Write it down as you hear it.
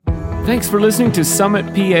Thanks for listening to Summit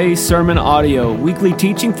PA Sermon Audio, weekly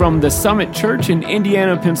teaching from the Summit Church in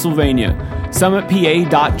Indiana, Pennsylvania.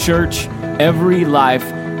 SummitPA.church, every life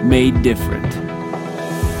made different.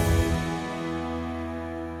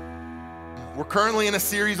 We're currently in a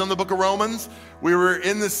series on the book of Romans. We were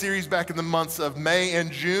in this series back in the months of May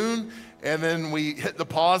and June, and then we hit the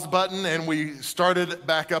pause button and we started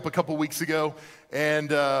back up a couple weeks ago. And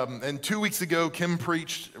 2 weeks ago, Kim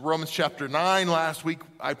preached Romans chapter 9. Last week,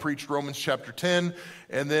 I preached Romans chapter 10.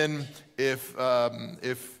 And then if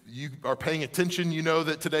you are paying attention, you know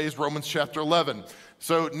that today is Romans chapter 11.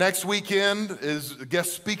 So next weekend is a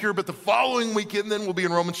guest speaker, but the following weekend then will be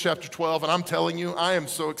in Romans chapter 12. And I'm telling you, I am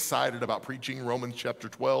so excited about preaching Romans chapter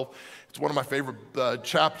 12. It's one of my favorite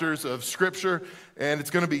chapters of Scripture, and it's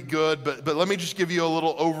going to be good. But let me just give you a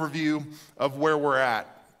little overview of where we're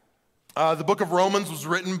at. The book of Romans was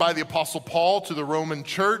written by the Apostle Paul to the Roman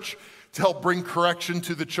church to help bring correction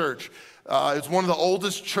to the church. It's one of the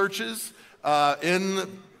oldest churches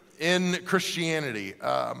in Christianity.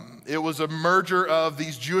 It was a merger of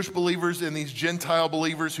these Jewish believers and these Gentile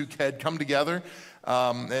believers who had come together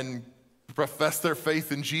and professed their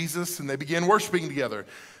faith in Jesus, and they began worshiping together.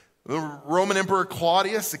 The Roman Emperor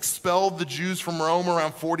Claudius expelled the Jews from Rome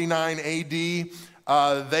around 49 AD.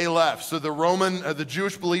 They left. So the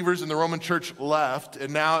Jewish believers in the Roman church left,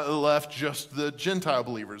 and now it left just the Gentile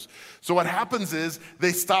believers. So what happens is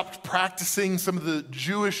they stopped practicing some of the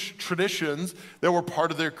Jewish traditions that were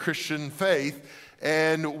part of their Christian faith.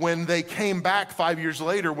 And when they came back 5 years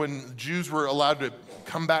later, when Jews were allowed to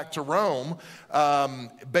come back to Rome,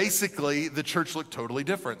 basically the church looked totally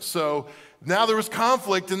different. So now there was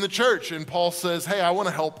conflict in the church, and Paul says, hey, I want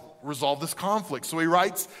to help resolve this conflict. So he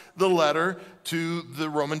writes the letter to the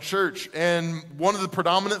Roman church. And one of the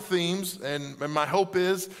predominant themes, and my hope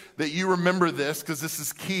is that you remember this, because this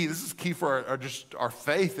is key. This is key for our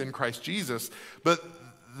faith in Christ Jesus. But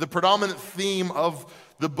the predominant theme of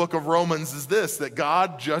the book of Romans is this, that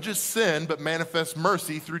God judges sin but manifests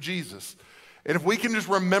mercy through Jesus. And if we can just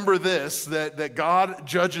remember this, that God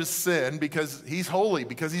judges sin because he's holy,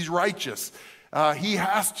 because he's righteous, he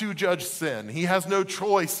has to judge sin. He has no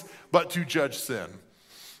choice but to judge sin.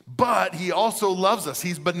 But he also loves us.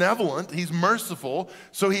 He's benevolent. He's merciful.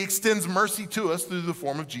 So he extends mercy to us through the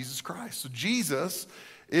form of Jesus Christ. So Jesus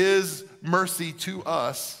is mercy to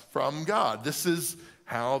us from God. This is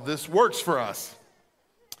how this works for us.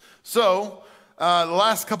 So the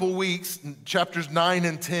last couple weeks, chapters 9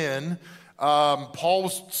 and 10, Paul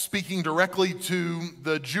was speaking directly to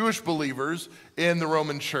the Jewish believers in the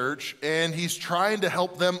Roman church, and he's trying to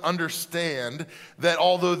help them understand that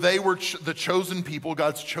although they were the chosen people,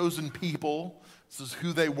 God's chosen people, this is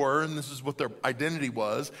who they were and this is what their identity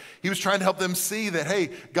was, he was trying to help them see that, hey,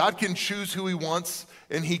 God can choose who he wants,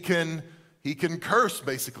 and he can curse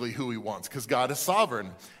basically who he wants because God is sovereign.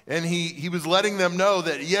 And he was letting them know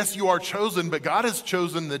that, yes, you are chosen, but God has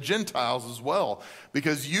chosen the Gentiles as well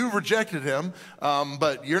because you rejected him,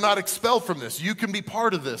 but you're not expelled from this. You can be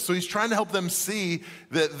part of this. So he's trying to help them see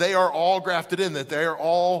that they are all grafted in, that they are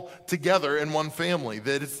all together in one family,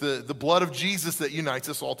 that it's the blood of Jesus that unites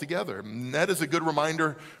us all together. And that is a good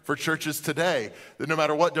reminder for churches today, that no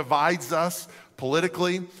matter what divides us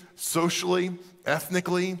politically, socially,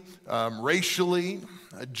 ethnically, racially,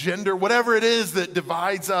 gender, whatever it is that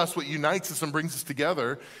divides us, what unites us and brings us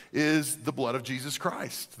together is the blood of Jesus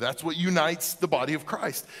Christ. That's what unites the body of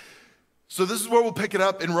Christ. So this is where we'll pick it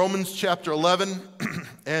up in Romans chapter 11.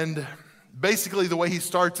 And basically the way he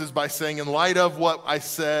starts is by saying, in light of what I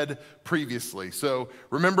said previously. So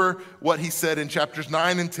remember what he said in chapters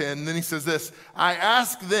 9 and 10. And then he says this, I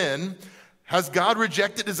ask then, has God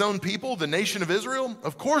rejected his own people, the nation of Israel?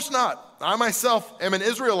 Of course not. I myself am an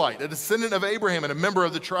Israelite, a descendant of Abraham, and a member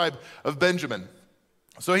of the tribe of Benjamin.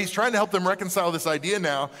 So he's trying to help them reconcile this idea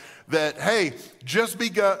now that, hey, just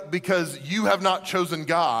because you have not chosen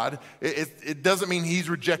God, it doesn't mean he's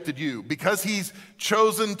rejected you. Because he's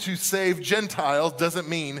chosen to save Gentiles doesn't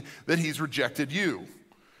mean that he's rejected you.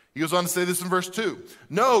 He goes on to say this in verse 2.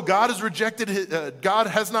 No, God has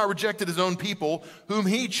not rejected his own people, whom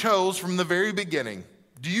he chose from the very beginning.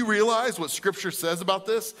 Do you realize what Scripture says about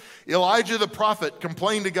this? Elijah the prophet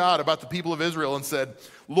complained to God about the people of Israel and said,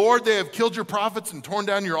 Lord, they have killed your prophets and torn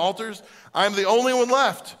down your altars. I am the only one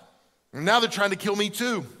left. And now they're trying to kill me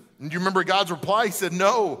too. And do you remember God's reply? He said,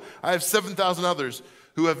 no, I have 7,000 others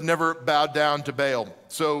who have never bowed down to Baal.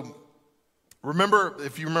 So Remember,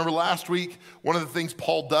 if you remember last week, one of the things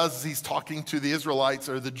Paul does is he's talking to the Israelites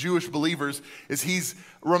or the Jewish believers is he's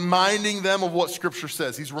reminding them of what Scripture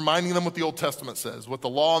says. He's reminding them what the Old Testament says, what the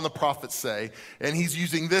law and the prophets say, and he's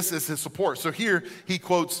using this as his support. So here he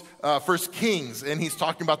quotes 1 Kings, and he's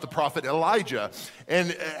talking about the prophet Elijah.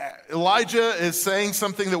 And Elijah is saying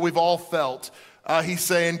something that we've all felt. He's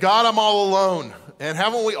saying, God, I'm all alone. And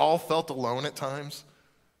haven't we all felt alone at times?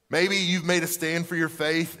 Maybe you've made a stand for your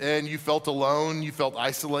faith and you felt alone, you felt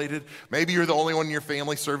isolated. Maybe you're the only one in your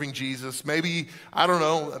family serving Jesus. Maybe, I don't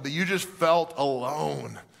know, but you just felt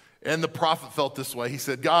alone. And the prophet felt this way. He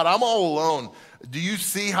said, God, I'm all alone. Do you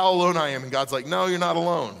see how alone I am? And God's like, no, you're not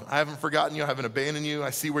alone. I haven't forgotten you. I haven't abandoned you. I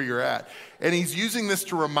see where you're at. And he's using this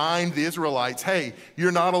to remind the Israelites, hey,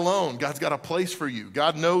 you're not alone. God's got a place for you.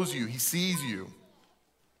 God knows you. He sees you.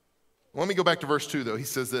 Let me go back to verse 2, though. He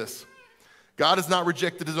says this. God has not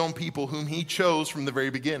rejected his own people whom he chose from the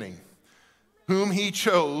very beginning. Whom he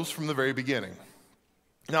chose from the very beginning.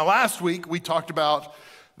 Now, last week, we talked about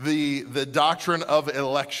the doctrine of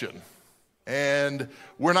election. And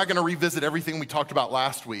we're not going to revisit everything we talked about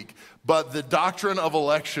last week. But the doctrine of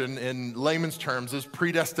election, in layman's terms, is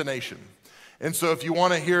predestination. And so if you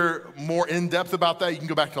want to hear more in depth about that, you can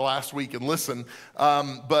go back to last week and listen.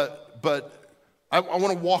 But I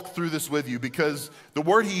want to walk through this with you because the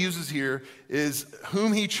word he uses here is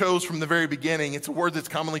whom he chose from the very beginning. It's a word that's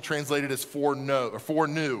commonly translated as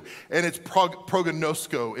foreknew, and it's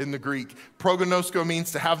prognosko in the Greek. Prognosko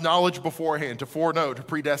means to have knowledge beforehand, to foreknow, to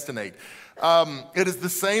predestinate. It is the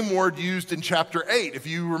same word used in chapter 8. If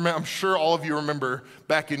you remember, I'm sure all of you remember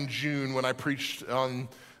back in June when I preached on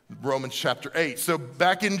Romans chapter 8. So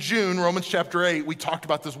back in June, Romans chapter 8, we talked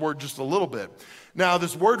about this word just a little bit. Now,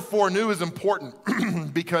 this word foreknew is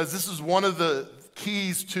important because this is one of the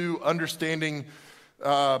keys to understanding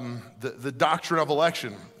the doctrine of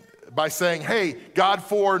election. By saying, hey, God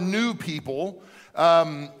foreknew people,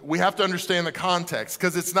 we have to understand the context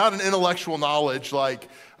because it's not an intellectual knowledge like,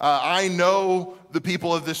 I know the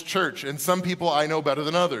people of this church, and some people I know better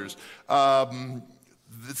than others.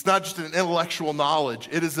 It's not just an intellectual knowledge.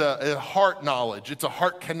 It is a heart knowledge. It's a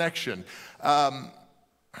heart connection.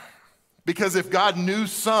 Because if God knew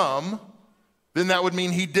some, then that would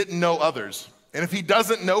mean he didn't know others. And if he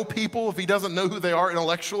doesn't know people, if he doesn't know who they are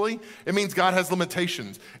intellectually, it means God has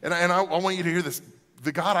limitations. And I want you to hear this.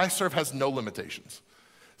 The God I serve has no limitations.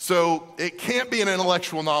 So it can't be an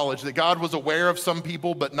intellectual knowledge that God was aware of some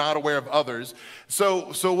people but not aware of others.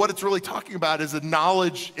 So what it's really talking about is a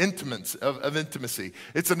knowledge of intimacy.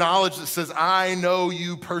 It's a knowledge that says, I know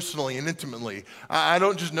you personally and intimately. I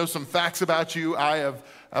don't just know some facts about you. I have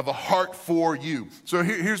a heart for you. So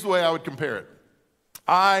here's the way I would compare it.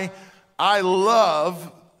 I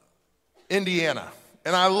love Indiana,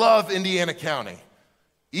 and I love Indiana County.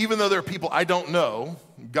 Even though there are people I don't know,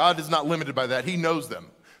 God is not limited by that. He knows them.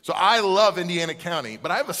 So I love Indiana County, but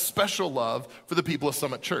I have a special love for the people of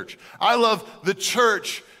Summit Church. I love the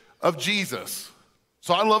church of Jesus.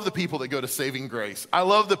 So I love the people that go to Saving Grace. I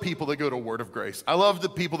love the people that go to Word of Grace. I love the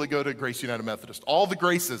people that go to Grace United Methodist. All the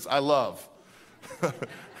graces I love.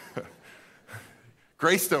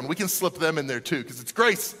 Greystone, we can slip them in there too because it's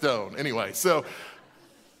Greystone anyway.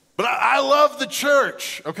 But I love the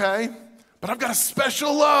church, okay? But I've got a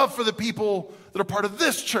special love for the people that are part of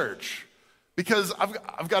this church. Because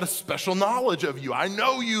I've got a special knowledge of you. I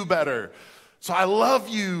know you better. So I love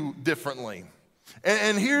you differently.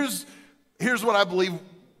 And here's what I believe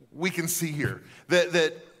we can see here.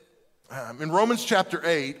 That in Romans chapter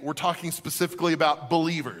 8, we're talking specifically about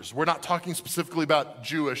believers. We're not talking specifically about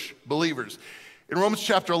Jewish believers. In Romans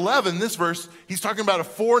chapter 11, this verse, he's talking about a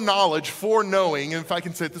foreknowledge, foreknowing, and if I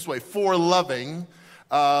can say it this way, foreloving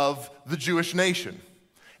of the Jewish nation.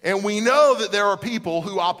 And we know that there are people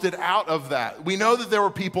who opted out of that. We know that there were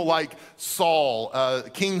people like Saul,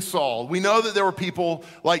 King Saul. We know that there were people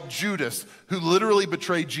like Judas who literally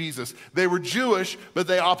betrayed Jesus. They were Jewish, but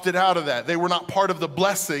they opted out of that. They were not part of the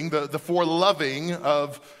blessing, the foreloving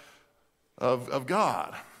of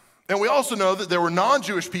God. And we also know that there were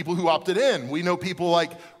non-Jewish people who opted in. We know people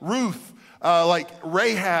like Ruth, like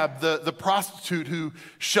Rahab, the prostitute who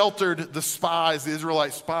sheltered the spies, the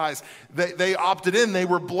Israelite spies. They opted in. They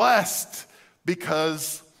were blessed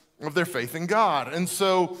because of their faith in God. And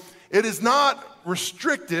so it is not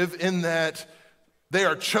restrictive in that they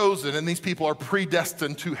are chosen and these people are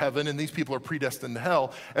predestined to heaven and these people are predestined to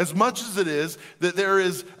hell, as much as it is that there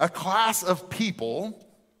is a class of people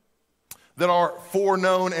that are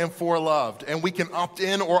foreknown and foreloved, and we can opt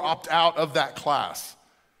in or opt out of that class.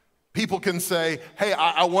 People can say, hey,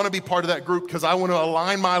 I want to be part of that group because I want to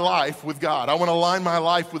align my life with God. I want to align my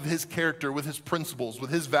life with his character, with his principles, with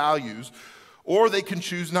his values. or they can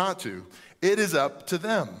choose not to. It is up to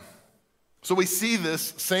them. So we see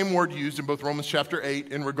this same word used in both Romans chapter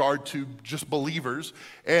 8 in regard to just believers,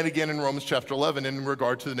 and again in Romans chapter 11 in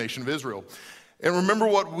regard to the nation of Israel. And remember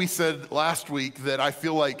what we said last week, that I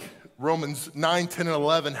feel like Romans 9, 10, and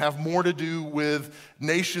 11 have more to do with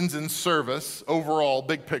nations in service, overall,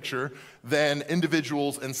 big picture, than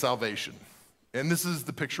individuals and salvation. And this is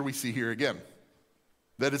the picture we see here again.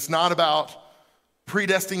 That it's not about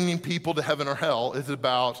predestining people to heaven or hell. It's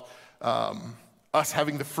about us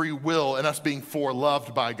having the free will and us being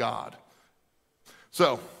foreloved by God.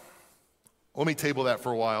 So, let me table that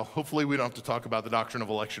for a while. Hopefully we don't have to talk about the doctrine of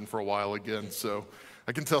election for a while again. So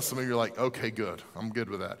I can tell some of you are like, okay, good. I'm good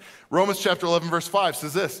with that. Romans chapter 11, verse 5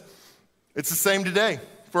 says this. It's the same today.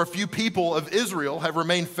 For a few people of Israel have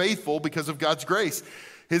remained faithful because of God's grace,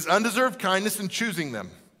 his undeserved kindness in choosing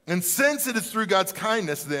them. And since it is through God's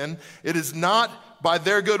kindness, then, it is not by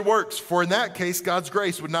their good works. For in that case, God's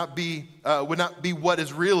grace would not be what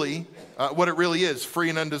it really is, free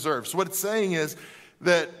and undeserved. So what it's saying is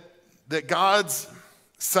that God's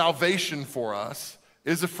salvation for us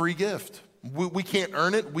is a free gift. We can't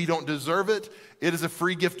earn it. We don't deserve it. It is a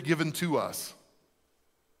free gift given to us.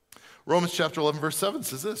 Romans chapter 11, verse 7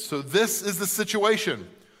 says this. So this is the situation.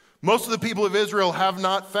 Most of the people of Israel have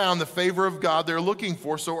not found the favor of God they're looking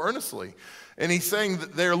for so earnestly. And he's saying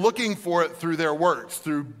that they're looking for it through their works,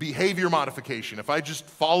 through behavior modification. If I just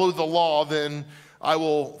follow the law, then I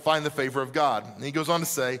will find the favor of God. And he goes on to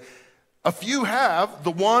say, a few have,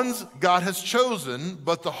 the ones God has chosen,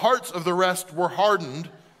 but the hearts of the rest were hardened,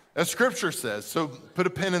 as Scripture says. So put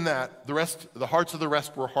a pin in that. The hearts of the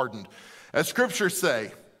rest were hardened. As Scripture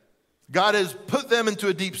say, God has put them into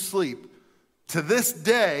a deep sleep. To this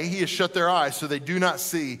day, he has shut their eyes so they do not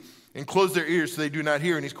see, and closed their ears so they do not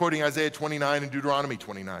hear. And he's quoting Isaiah 29 and Deuteronomy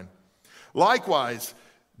 29. Likewise,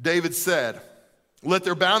 David said, let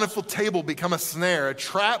their bountiful table become a snare, a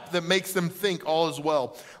trap that makes them think all is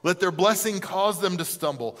well. Let their blessing cause them to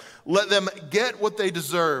stumble. Let them get what they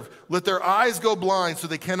deserve. Let their eyes go blind so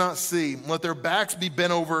they cannot see. Let their backs be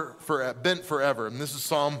bent forever. And this is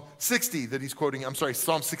Psalm 69 that he's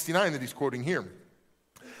quoting here.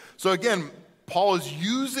 So again, Paul is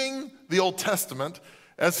using the Old Testament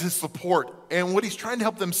as his support. And what he's trying to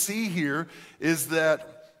help them see here is that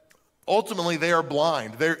ultimately, they are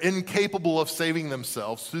blind. They're incapable of saving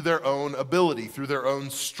themselves through their own ability, through their own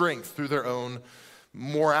strength, through their own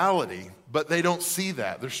morality. But they don't see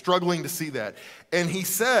that. They're struggling to see that. And he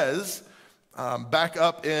says, back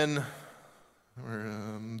up in,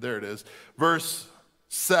 there it is, verse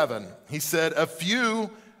 7. He said, a few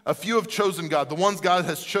have chosen God, the ones God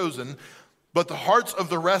has chosen, but the hearts of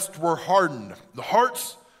the rest were hardened. The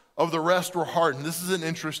hearts of the rest were hardened. This is an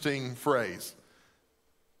interesting phrase.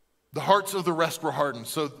 The hearts of the rest were hardened.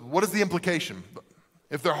 So what is the implication?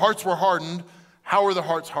 If their hearts were hardened, how are the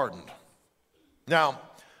hearts hardened? Now,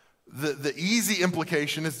 the easy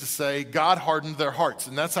implication is to say God hardened their hearts.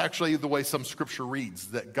 And that's actually the way some scripture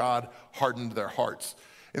reads, that God hardened their hearts.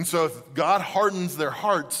 And so if God hardens their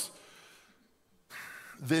hearts,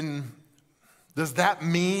 then does that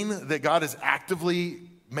mean that God is actively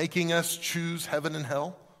making us choose heaven and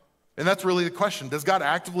hell? And that's really the question. Does God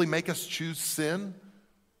actively make us choose sin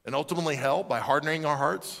and ultimately hell by hardening our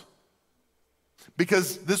hearts?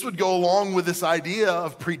 Because this would go along with this idea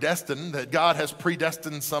of predestined, that God has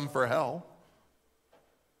predestined some for hell.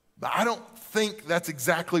 But I don't think that's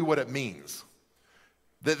exactly what it means.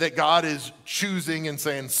 That God is choosing and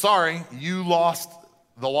saying, sorry, you lost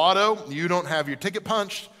the lotto, you don't have your ticket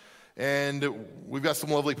punched, and we've got some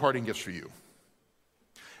lovely parting gifts for you.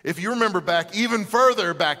 If you remember back even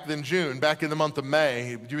further back than June, back in the month of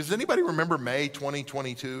May, does anybody remember May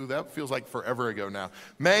 2022? That feels like forever ago now.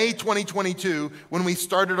 May 2022, when we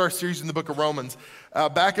started our series in the book of Romans,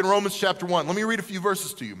 back in Romans chapter 1. Let me read a few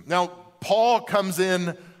verses to you. Now, Paul comes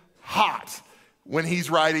in hot when he's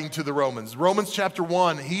writing to the Romans. Romans chapter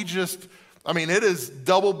 1, it is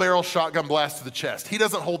double barrel shotgun blast to the chest. He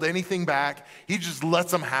doesn't hold anything back. He just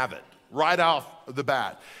lets them have it right off the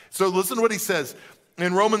bat. So listen to what he says.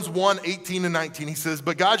 In Romans 1, 18 and 19, he says,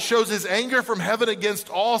 but God shows his anger from heaven against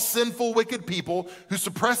all sinful, wicked people who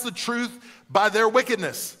suppress the truth by their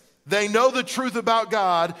wickedness. They know the truth about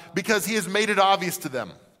God because he has made it obvious to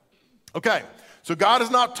them. Okay, so Paul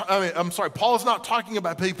is not talking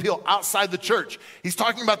about people outside the church. He's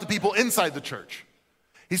talking about the people inside the church.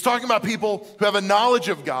 He's talking about people who have a knowledge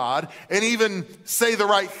of God and even say the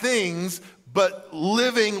right things, but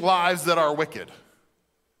living lives that are wicked.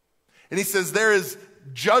 And he says there is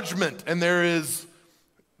judgment and there's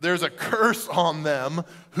a curse on them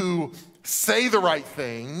who say the right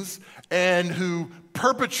things and who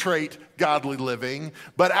perpetrate godly living,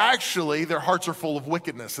 but actually their hearts are full of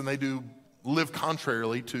wickedness and they do live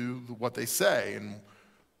contrarily to what they say and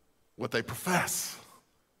what they profess.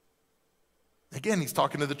 Again, he's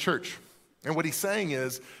talking to the church. And what he's saying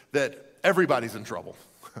is that everybody's in trouble.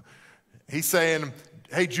 He's saying,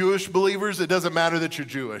 hey, Jewish believers, it doesn't matter that you're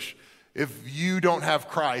Jewish. If you don't have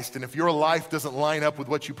Christ and if your life doesn't line up with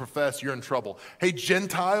what you profess, you're in trouble. Hey,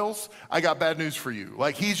 Gentiles, I got bad news for you.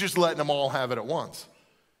 Like, he's just letting them all have it at once.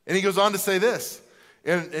 And he goes on to say this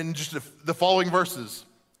in just the following verses.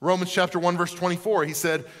 Romans chapter 1, verse 24, he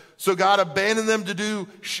said, so God abandoned them to do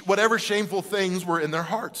whatever shameful things were in their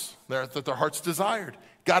hearts, that their hearts desired.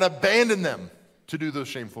 God abandoned them to do those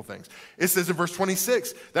shameful things. It says in verse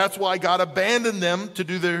 26, that's why God abandoned them to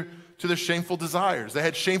their shameful desires. They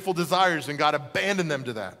had shameful desires and God abandoned them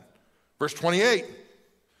to that. Verse 28,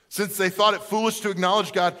 since they thought it foolish to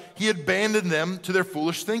acknowledge God, he abandoned them to their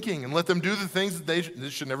foolish thinking and let them do the things that they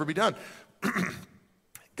should never be done.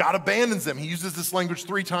 God abandons them. He uses this language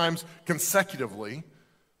 3 times consecutively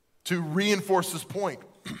to reinforce this point.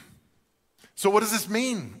 So what does this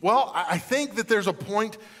mean? Well, I think that there's a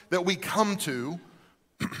point that we come to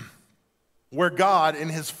where God, in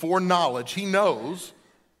his foreknowledge, he knows,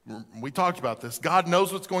 we talked about this, God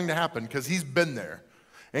knows what's going to happen because he's been there.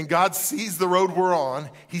 And God sees the road we're on.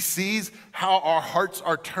 He sees how our hearts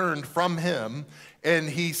are turned from him. And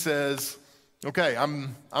he says, okay,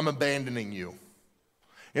 I'm abandoning you.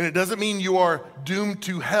 And it doesn't mean you are doomed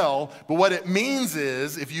to hell, but what it means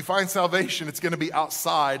is if you find salvation, it's going to be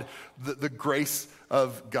outside the grace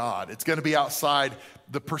of God. It's going to be outside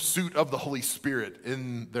the pursuit of the Holy Spirit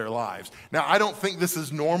in their lives. Now, I don't think this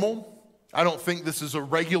is normal. I don't think this is a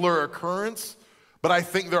regular occurrence, but I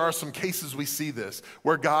think there are some cases we see this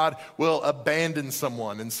where God will abandon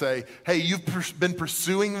someone and say, hey, you've been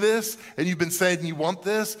pursuing this and you've been saying you want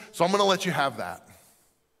this, so I'm going to let you have that.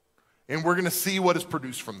 And we're going to see what is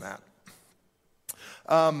produced from that.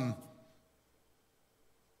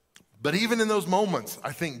 But even in those moments,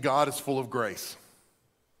 I think God is full of grace.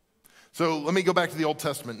 So let me go back to the Old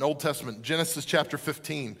Testament. In Old Testament, Genesis chapter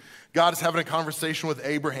 15, God is having a conversation with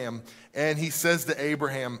Abraham, and he says to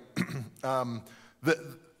Abraham that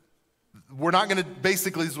we're not going to,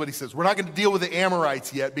 basically this is what he says, we're not going to deal with the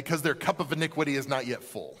Amorites yet because their cup of iniquity is not yet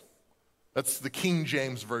full. That's the King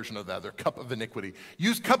James version of that, their cup of iniquity.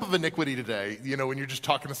 Use cup of iniquity today, when you're just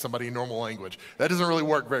talking to somebody in normal language. That doesn't really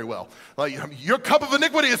work very well. Like, your cup of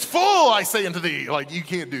iniquity is full, I say unto thee. Like, you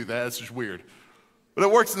can't do that. It's just weird. But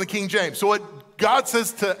it works in the King James. So what God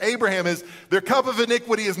says to Abraham is, their cup of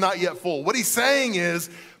iniquity is not yet full. What he's saying is,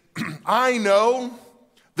 I know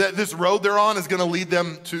that this road they're on is going to lead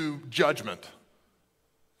them to judgment.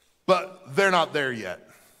 But they're not there yet.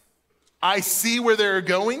 I see where they're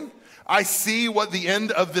going. I see what the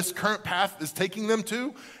end of this current path is taking them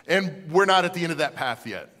to, and we're not at the end of that path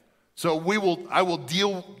yet. So I will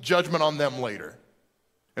deal judgment on them later.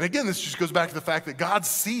 And again, this just goes back to the fact that God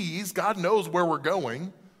sees, God knows where we're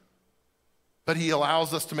going, but he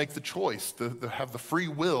allows us to make the choice, to have the free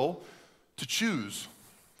will to choose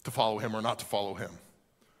to follow him or not to follow him.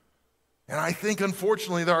 And I think,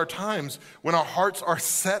 unfortunately, there are times when our hearts are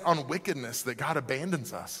set on wickedness that God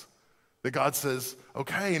abandons us. That God says,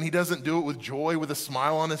 okay, and he doesn't do it with joy, with a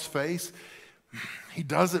smile on his face. He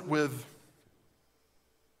does it with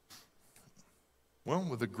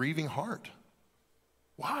a grieving heart.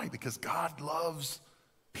 Why? Because God loves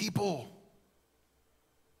people.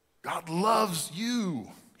 God loves you.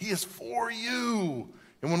 He is for you.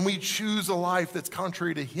 And when we choose a life that's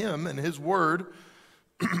contrary to him and his word,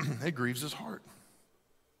 it grieves his heart.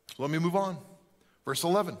 So let me move on. Verse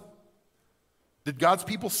 11. Did God's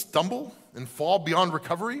people stumble and fall beyond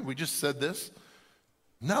recovery? We just said this.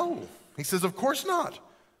 No. He says, of course not.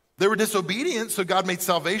 They were disobedient, so God made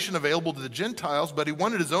salvation available to the Gentiles, but he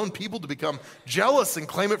wanted his own people to become jealous and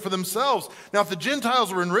claim it for themselves. Now, if the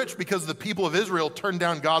Gentiles were enriched because the people of Israel turned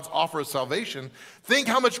down God's offer of salvation, think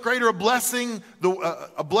how much greater a blessing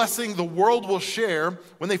the world will share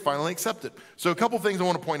when they finally accept it. So a couple things I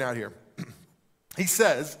want to point out here. He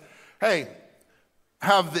says, hey,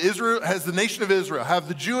 has the nation of Israel, have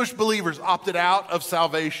the Jewish believers opted out of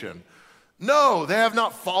salvation? No, they have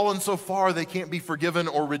not fallen so far they can't be forgiven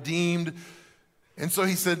or redeemed. And so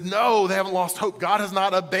he said, no, they haven't lost hope. God has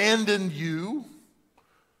not abandoned you.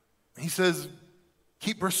 He says,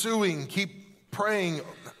 keep pursuing, keep praying.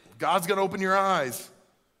 God's going to open your eyes.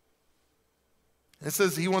 It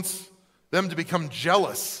says he wants them to become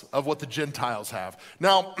jealous of what the Gentiles have.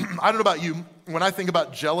 Now, I don't know about you. When I think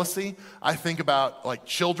about jealousy, I think about like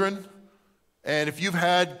children. And if you've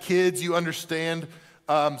had kids, you understand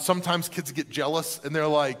sometimes kids get jealous and they're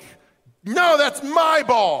like, No, that's my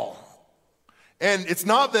ball. And it's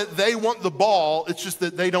not that they want the ball, it's just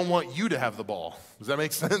that they don't want you to have the ball. Does that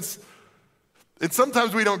make sense? And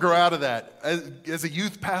sometimes we don't grow out of that. As a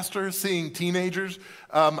youth pastor, seeing teenagers,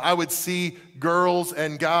 I would see girls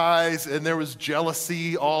and guys, and there was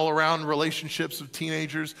jealousy all around relationships of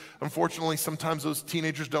teenagers. Unfortunately, sometimes those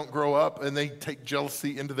teenagers don't grow up, and they take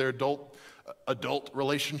jealousy into their adult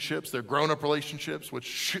relationships, their grown-up relationships,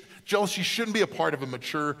 which jealousy shouldn't be a part of a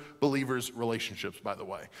mature believer's relationships, by the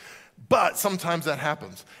way. But sometimes that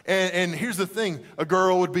happens. And here's the thing. A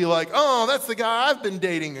girl would be like, oh, that's the guy I've been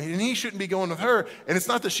dating, and he shouldn't be going with her. And it's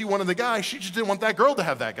not that she wanted the guy. She just didn't want that girl to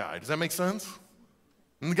have that guy. Does that make sense?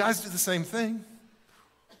 And the guys do the same thing.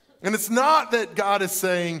 And it's not that God is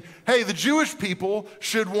saying, hey, the Jewish people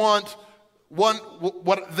should want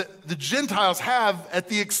what the Gentiles have at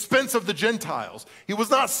the expense of the Gentiles. He was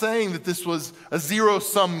not saying that this was a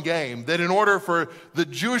zero-sum game, that in order for the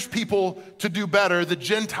Jewish people to do better, the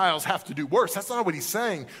Gentiles have to do worse. That's not what he's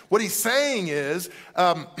saying. What he's saying is,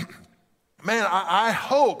 I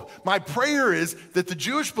hope, my prayer is that the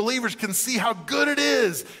Jewish believers can see how good it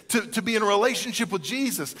is to be in a relationship with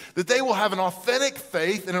Jesus, that they will have an authentic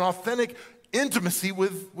faith and an authentic intimacy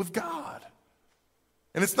with God.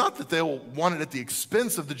 And it's not that they'll want it at the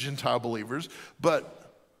expense of the Gentile believers,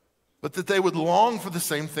 but that they would long for the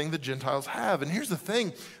same thing that Gentiles have. And here's the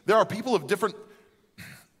thing. There are people of different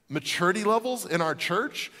maturity levels in our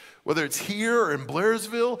church, whether it's here or in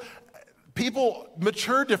Blairsville. People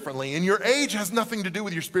mature differently, and your age has nothing to do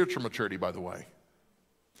with your spiritual maturity, by the way.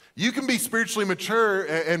 You can be spiritually mature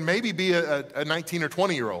and maybe be a 19 or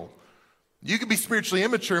 20-year-old. You can be spiritually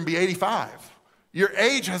immature and be 85. Your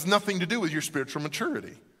age has nothing to do with your spiritual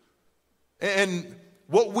maturity. And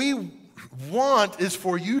what we want is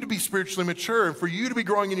for you to be spiritually mature and for you to be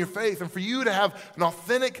growing in your faith and for you to have an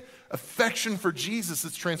authentic affection for Jesus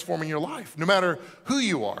that's transforming your life, no matter who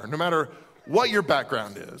you are, no matter what your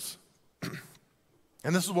background is.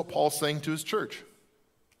 And this is what Paul's saying to his church.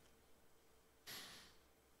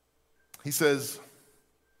 He says,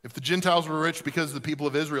 if the Gentiles were rich because the people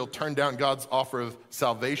of Israel turned down God's offer of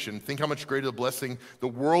salvation, think how much greater the blessing the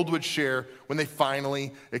world would share when they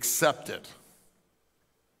finally accept it.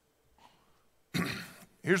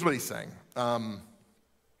 Here's what he's saying.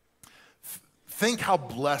 Think how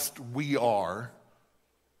blessed we are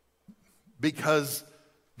because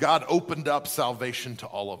God opened up salvation to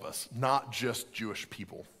all of us, not just Jewish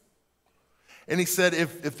people. And he said,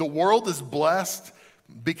 if the world is blessed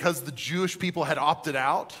because the Jewish people had opted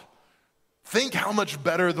out, think how much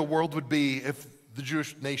better the world would be if the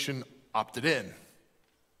Jewish nation opted in.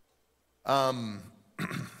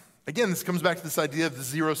 Again, this comes back to this idea of the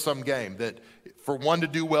zero-sum game, that for one to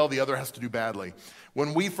do well, the other has to do badly.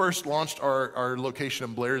 When we first launched our location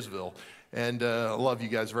in Blairsville, and I love you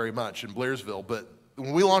guys very much in Blairsville, but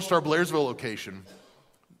when we launched our Blairsville location,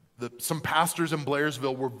 some pastors in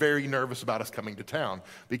Blairsville were very nervous about us coming to town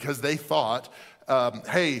because they thought,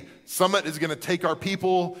 hey, Summit is going to take our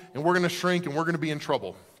people and we're going to shrink and we're going to be in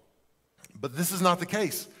trouble. But this is not the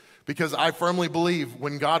case, because I firmly believe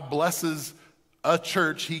when God blesses a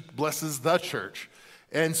church, he blesses the church.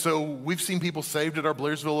 And so we've seen people saved at our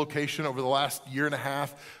Blairsville location over the last year and a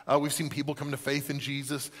half. We've seen people come to faith in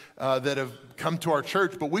Jesus that have come to our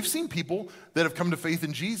church. But we've seen people that have come to faith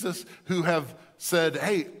in Jesus who have said,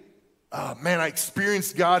 hey, I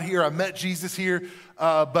experienced God here. I met Jesus here.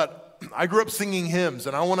 But I grew up singing hymns,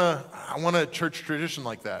 and I want a church tradition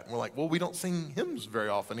like that. And we're like, well, we don't sing hymns very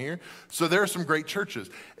often here. So there are some great churches.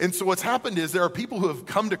 And so what's happened is there are people who have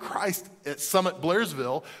come to Christ at Summit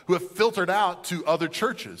Blairsville who have filtered out to other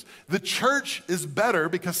churches. The church is better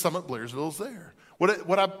because Summit Blairsville is there.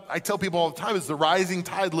 What I tell people all the time is the rising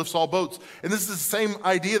tide lifts all boats. And this is the same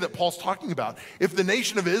idea that Paul's talking about. If the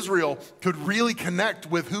nation of Israel could really connect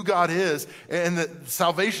with who God is and the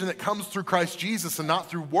salvation that comes through Christ Jesus and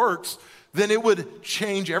not through works, then it would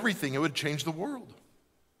change everything. It would change the world.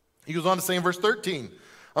 He goes on to say in verse 13,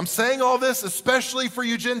 I'm saying all this especially for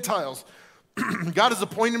you Gentiles. God has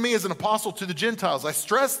appointed me as an apostle to the Gentiles. I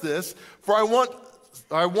stress this, for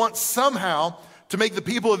I want somehow to make the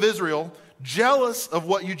people of Israel jealous of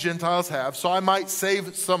what you Gentiles have, so I might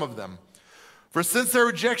save some of them. For since their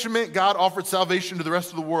rejection meant God offered salvation to the rest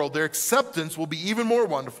of the world, their acceptance will be even more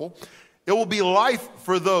wonderful. It will be life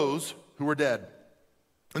for those who are dead.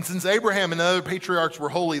 And since Abraham and the other patriarchs were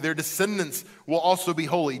holy, their descendants will also be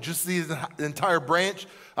holy. Just the entire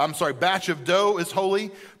batch of dough is holy,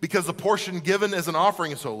 because the portion given as an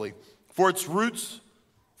offering is holy. For if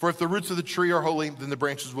the roots of the tree are holy, then the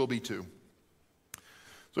branches will be too.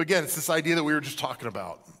 So again, it's this idea that we were just talking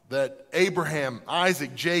about, that Abraham,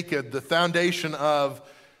 Isaac, Jacob, the foundation of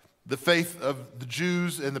the faith of the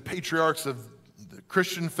Jews and the patriarchs of the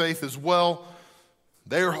Christian faith as well.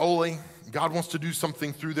 They are holy. God wants to do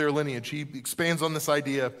something through their lineage. He expands on this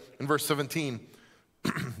idea in verse 17.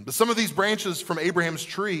 But some of these branches from Abraham's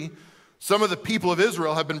tree, some of the people of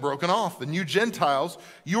Israel have been broken off. And you Gentiles,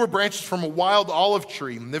 you are branches from a wild olive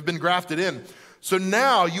tree, and they've been grafted in. So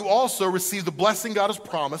now you also receive the blessing God has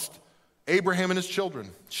promised Abraham and his children,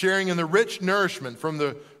 sharing in the rich nourishment from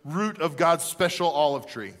the root of God's special olive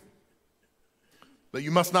tree. But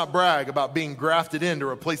you must not brag about being grafted in to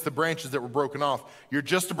replace the branches that were broken off. You're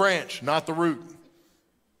just a branch, not the root.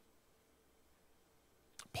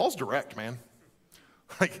 Paul's direct, man.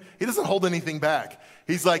 Like, he doesn't hold anything back.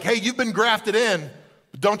 He's like, hey, you've been grafted in,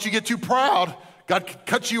 but don't you get too proud. God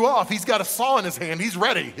cuts you off. He's got a saw in his hand. He's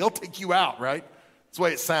ready. He'll take you out, right? That's the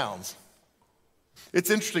way it sounds. It's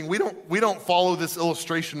interesting. We don't follow this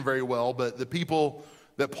illustration very well, but the people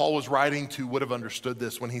that Paul was writing to would have understood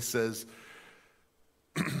this when he says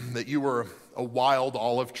that you were a wild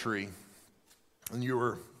olive tree and you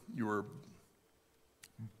were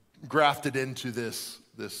grafted into this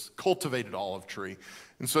cultivated olive tree.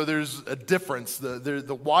 And so there's a difference.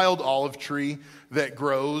 The wild olive tree that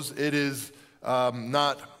grows, it is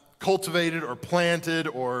not cultivated or planted,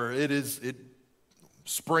 or it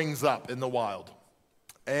springs up in the wild.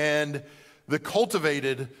 And the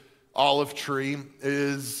cultivated olive tree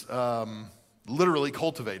is literally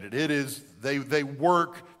cultivated. It is, they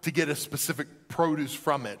work to get a specific produce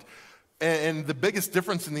from it. And the biggest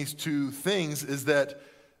difference in these two things is that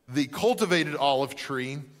the cultivated olive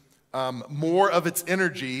tree, more of its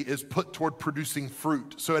energy is put toward producing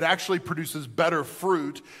fruit. So it actually produces better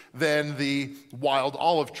fruit than the wild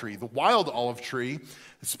olive tree. The wild olive tree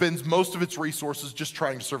spends most of its resources just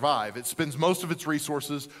trying to survive. It spends most of its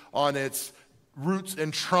resources on its roots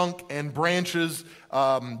and trunk and branches,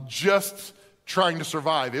 just trying to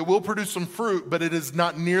survive. It will produce some fruit, but it is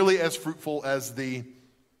not nearly as fruitful as the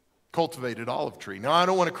cultivated olive tree. Now, I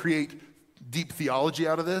don't want to create deep theology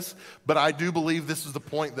out of this, but I do believe this is the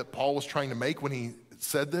point that Paul was trying to make when he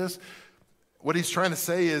said this. What he's trying to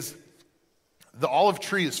say is the olive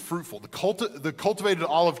tree is fruitful. The cultivated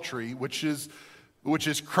olive tree, which is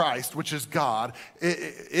Christ, which is God,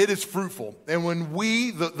 it is fruitful. And when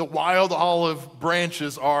we, the wild olive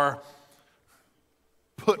branches, are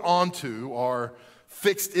put onto or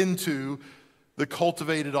fixed into the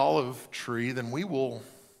cultivated olive tree, then we will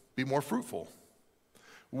be more fruitful.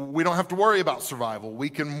 We don't have to worry about survival. We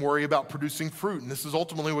can worry about producing fruit. And this is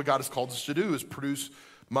ultimately what God has called us to do, is produce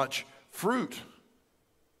much fruit.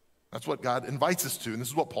 That's what God invites us to. And this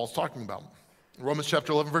is what Paul's talking about. Romans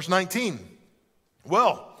chapter 11, verse 19.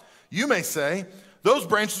 Well, you may say, those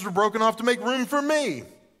branches were broken off to make room for me.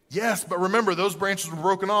 Yes, but remember, those branches were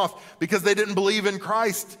broken off because they didn't believe in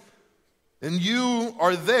Christ. And you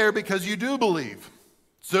are there because you do believe.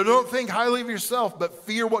 So don't think highly of yourself, but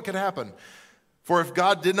fear what could happen. For if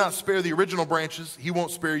God did not spare the original branches, he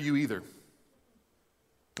won't spare you either.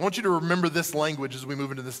 I want you to remember this language as we move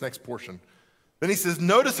into this next portion. Then he says,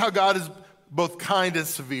 notice how God is both kind and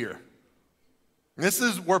severe. And this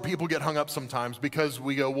is where people get hung up sometimes, because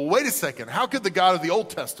we go, well, wait a second. How could the God of the Old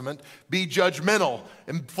Testament be judgmental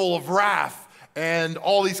and full of wrath and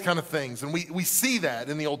all these kind of things? And we see that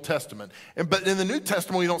in the Old Testament. But in the New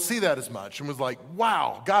Testament, we don't see that as much. And was like,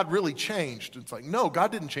 wow, God really changed. It's like, no,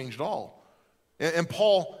 God didn't change at all. And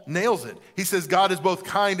Paul nails it. He says God is both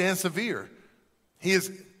kind and severe. He is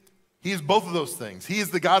both of those things. He is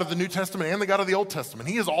the God of the New Testament and the God of the Old Testament.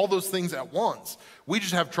 He is all those things at once. We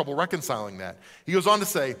just have trouble reconciling that. He goes on to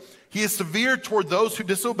say, he is severe toward those who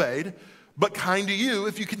disobeyed, but kind to you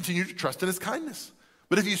if you continue to trust in his kindness.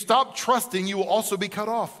 But if you stop trusting, you will also be cut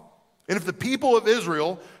off. And if the people of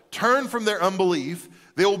Israel turn from their unbelief,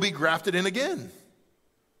 they will be grafted in again.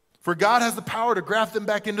 For God has the power to graft them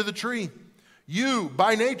back into the tree. You,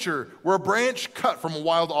 by nature, were a branch cut from a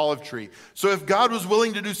wild olive tree. So if God was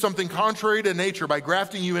willing to do something contrary to nature by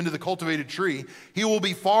grafting you into the cultivated tree, he will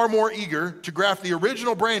be far more eager to graft the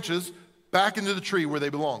original branches back into the tree where they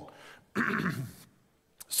belong.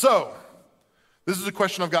 So, this is a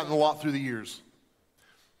question I've gotten a lot through the years.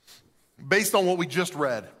 Based on what we just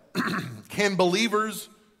read, can believers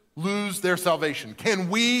lose their salvation? Can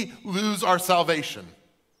we lose our salvation?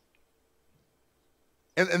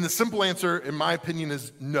 And the simple answer, in my opinion,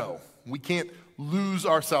 is no. We can't lose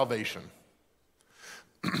our salvation.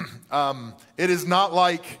 It is not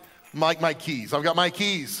like my keys. I've got my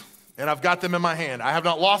keys, and I've got them in my hand. I have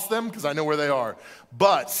not lost them because I know where they are.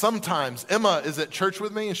 But sometimes Emma is at church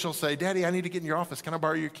with me and she'll say, Daddy, I need to get in your office. Can I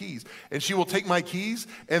borrow your keys? And she will take my keys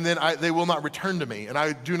and then they will not return to me. And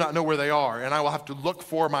I do not know where they are. And I will have to look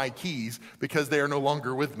for my keys because they are no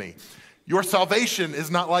longer with me. Your salvation is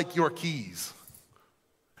not like your keys,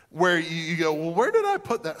 where you go, well, where did I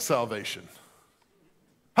put that salvation?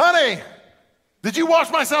 Honey, did you wash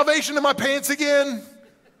my salvation in my pants again?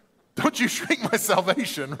 Don't you shrink my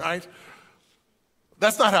salvation, right?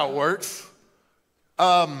 That's not how it works.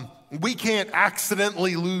 We can't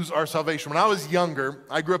accidentally lose our salvation. When I was younger,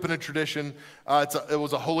 I grew up in a tradition. It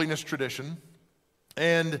was a holiness tradition.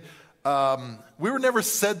 And we were never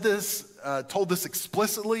told this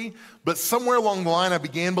explicitly, but somewhere along the line, I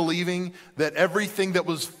began believing that everything that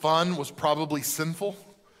was fun was probably sinful.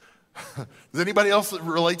 Does anybody else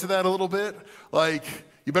relate to that a little bit? Like,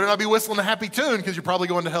 you better not be whistling a happy tune because you're probably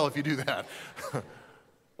going to hell if you do that.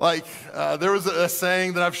 There was a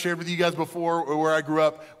saying that I've shared with you guys before where I grew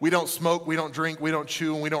up: we don't smoke, we don't drink, we don't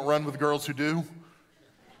chew, and we don't run with girls who do.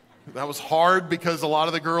 That was hard because a lot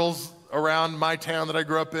of the girls around my town that I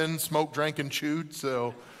grew up in smoked, drank, and chewed,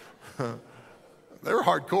 so they were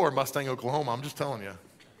hardcore in Mustang, Oklahoma, I'm just telling you.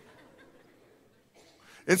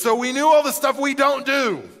 And so we knew all the stuff we don't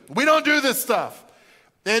do. We don't do this stuff.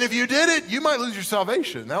 And if you did it, you might lose your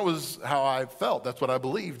salvation. That was how I felt. That's what I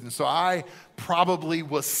believed. And so I probably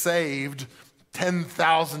was saved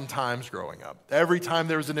 10,000 times growing up. Every time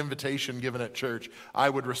there was an invitation given at church, I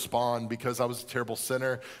would respond because I was a terrible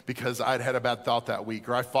sinner, because I'd had a bad thought that week,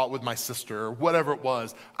 or I fought with my sister, or whatever it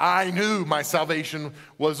was. I knew my salvation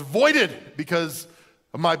was voided because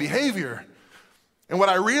of my behavior. And what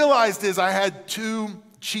I realized is I had too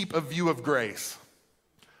cheap a view of grace.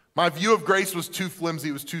 My view of grace was too flimsy,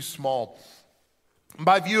 it was too small.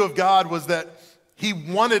 My view of God was that He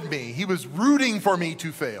wanted me, He was rooting for me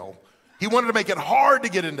to fail. He wanted to make it hard to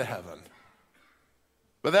get into heaven.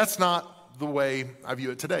 But that's not the way I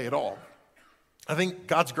view it today at all. I think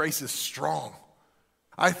God's grace is strong.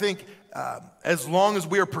 I think as long as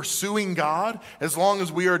we are pursuing God, as long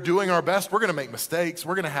as we are doing our best, we're going to make mistakes,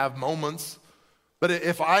 we're going to have moments. But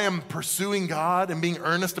if I am pursuing God and being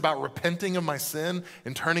earnest about repenting of my sin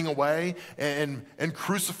and turning away and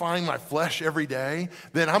crucifying my flesh every day,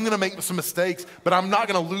 then I'm going to make some mistakes, but I'm not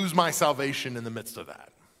going to lose my salvation in the midst of that.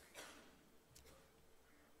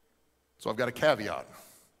 So I've got a caveat.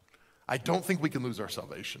 I don't think we can lose our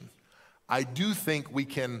salvation. I do think we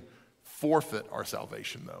can forfeit our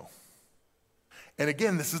salvation, though. And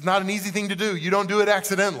again, this is not an easy thing to do. You don't do it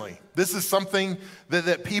accidentally. This is something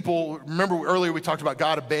that people, remember earlier we talked about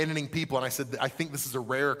God abandoning people, and I said I think this is a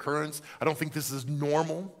rare occurrence. I don't think this is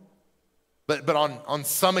normal. But on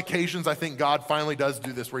some occasions, I think God finally does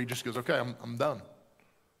do this where He just goes, okay, I'm done.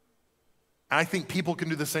 I think people can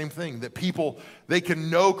do the same thing, that people, they can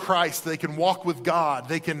know Christ, they can walk with God,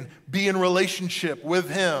 they can be in relationship with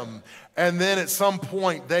Him, and then at some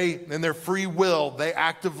point, in their free will, they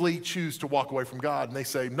actively choose to walk away from God, and they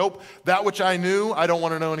say, nope, that which I knew, I don't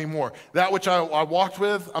want to know anymore. That which I walked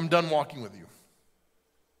with, I'm done walking with you.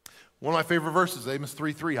 One of my favorite verses, Amos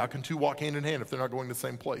 3:3, how can two walk hand in hand if they're not going to the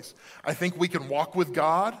same place? I think we can walk with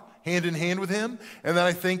God, hand in hand with Him, and then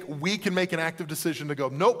I think we can make an active decision to go,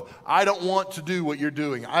 nope, I don't want to do what you're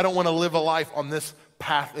doing. I don't want to live a life on this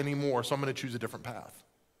path anymore, so I'm going to choose a different path.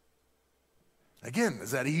 Again, is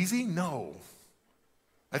that easy? No.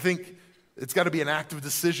 I think it's got to be an active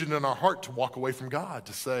decision in our heart to walk away from God,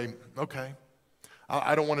 to say, okay,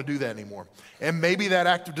 I don't want to do that anymore. And maybe that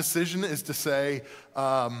active decision is to say,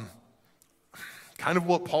 kind of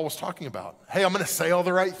what Paul was talking about. Hey, I'm going to say all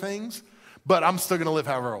the right things, but I'm still going to live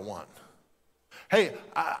however I want. Hey,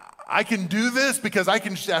 I can do this because I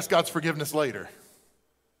can just ask God's forgiveness later.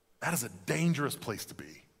 That is a dangerous place to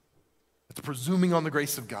be. It's presuming on the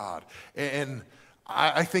grace of God. And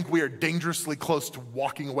I think we are dangerously close to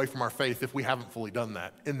walking away from our faith if we haven't fully done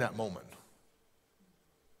that in that moment.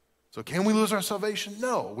 So can we lose our salvation?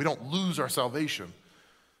 No, we don't lose our salvation.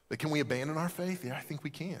 But can we abandon our faith? Yeah, I think we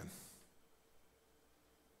can.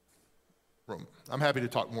 I'm happy to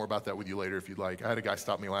talk more about that with you later if you'd like. I had a guy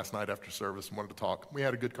stop me last night after service and wanted to talk. We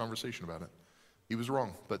had a good conversation about it. He was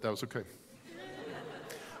wrong, but that was okay.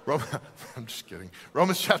 I'm just kidding.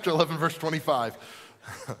 Romans chapter 11, verse 25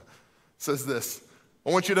 says this.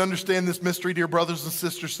 I want you to understand this mystery, dear brothers and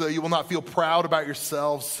sisters, so you will not feel proud about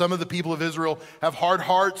yourselves. Some of the people of Israel have hard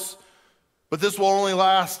hearts, but this will only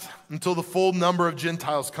last until the full number of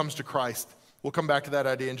Gentiles comes to Christ. We'll come back to that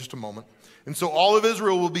idea in just a moment. And so all of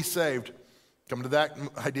Israel will be saved. Come to that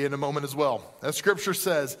idea in a moment as well. As Scripture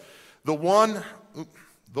says, the one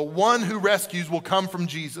who rescues will come from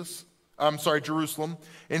Jesus. Jerusalem,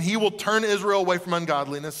 and he will turn Israel away from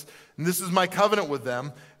ungodliness. And this is my covenant with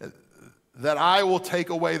them, that I will take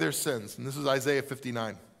away their sins. And this is Isaiah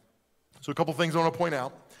 59. So a couple things I want to point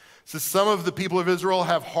out. It says some of the people of Israel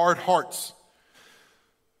have hard hearts.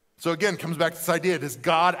 So again, comes back to this idea, does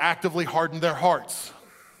God actively harden their hearts?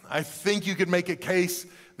 I think you could make a case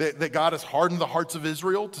that God has hardened the hearts of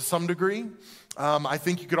Israel to some degree. I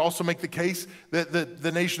think you could also make the case that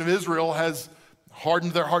the nation of Israel has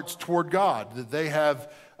hardened their hearts toward God, that they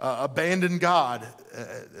have abandoned God,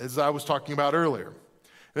 as I was talking about earlier.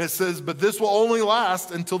 And it says, but this will only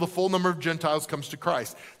last until the full number of Gentiles comes to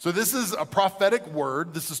Christ. So this is a prophetic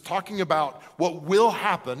word. This is talking about what will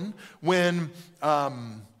happen when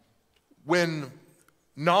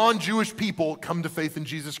non-Jewish people come to faith in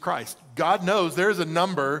Jesus Christ. God knows there's a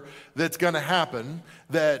number that's going to happen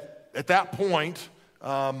that at that point,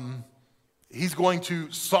 he's going to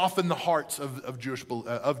soften the hearts of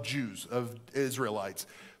Jews, of Israelites.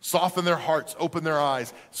 Soften their hearts, open their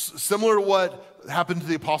eyes. Similar to what happened to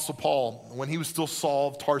the Apostle Paul when he was still Saul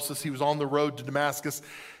of Tarsus. He was on the road to Damascus.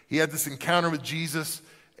 He had this encounter with Jesus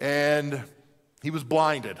and he was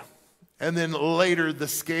blinded. And then later the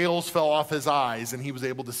scales fell off his eyes and he was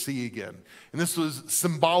able to see again. And this was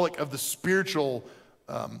symbolic of the spiritual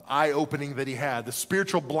eye-opening that he had, the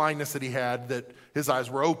spiritual blindness that he had, that his eyes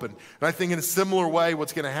were open. And I think in a similar way,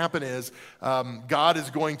 what's going to happen is God is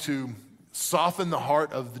going to soften the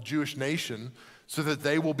heart of the Jewish nation so that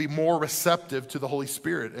they will be more receptive to the Holy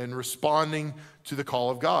Spirit and responding to the call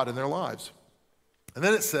of God in their lives. And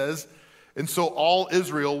then it says, and so all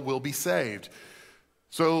Israel will be saved.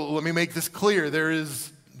 So let me make this clear. There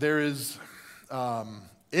is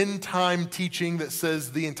end-time teaching that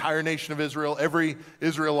says the entire nation of Israel, every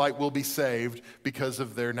Israelite will be saved because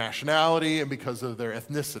of their nationality and because of their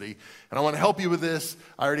ethnicity. And I want to help you with this.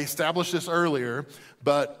 I already established this earlier,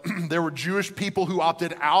 but there were Jewish people who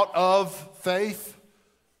opted out of faith.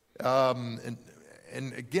 And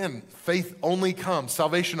again, faith only comes,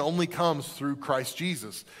 salvation only comes through Christ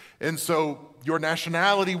Jesus. And so your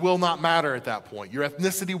nationality will not matter at that point. Your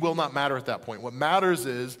ethnicity will not matter at that point. What matters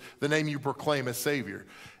is the name you proclaim as Savior,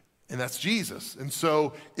 and that's Jesus. And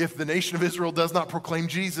so if the nation of Israel does not proclaim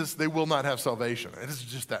Jesus, they will not have salvation. It is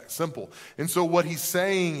just that simple. And so what he's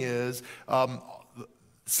saying is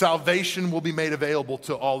salvation will be made available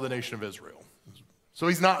to all the nation of Israel. So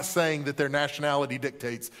he's not saying that their nationality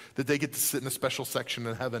dictates that they get to sit in a special section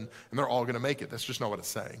in heaven and they're all going to make it. That's just not what it's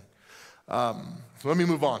saying. So let me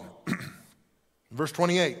move on. Verse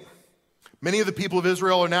 28. Many of the people of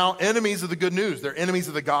Israel are now enemies of the good news. They're enemies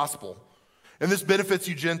of the gospel. And this benefits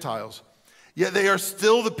you Gentiles. Yet they are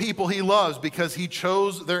still the people he loves because he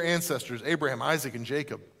chose their ancestors, Abraham, Isaac, and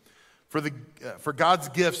Jacob. For God's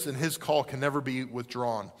gifts and his call can never be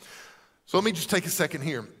withdrawn. So let me just take a second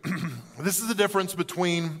here. This is the difference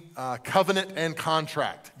between covenant and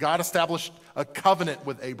contract. God established a covenant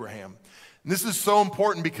with Abraham. And this is so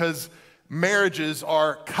important because marriages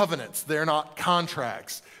are covenants. They're not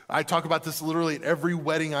contracts. I talk about this literally at every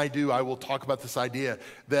wedding I do. I will talk about this idea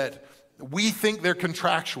that we think they're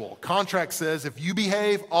contractual. Contract says if you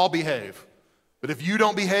behave, I'll behave. But if you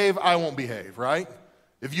don't behave, I won't behave, right?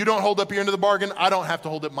 If you don't hold up your end of the bargain, I don't have to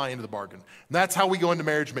hold up my end of the bargain. And that's how we go into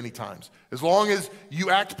marriage many times. As long as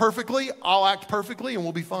you act perfectly, I'll act perfectly, and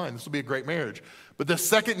we'll be fine. This will be a great marriage. But the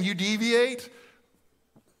second you deviate,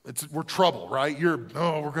 we're trouble, right? We're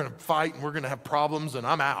going to fight, and we're going to have problems, and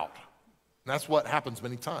I'm out. And that's what happens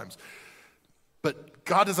many times. But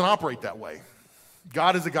God doesn't operate that way.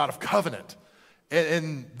 God is a God of covenant.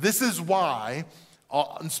 And this is why,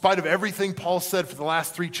 in spite of everything Paul said for the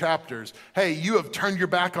last 3 chapters, hey, you have turned your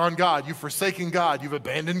back on God, you've forsaken God, you've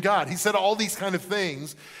abandoned God. He said all these kind of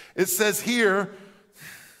things. It says here,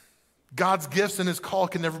 God's gifts and his call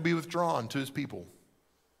can never be withdrawn to his people.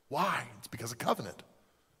 Why? It's because of covenant.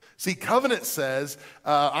 See, covenant says,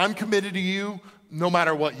 I'm committed to you no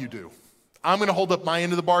matter what you do. I'm going to hold up my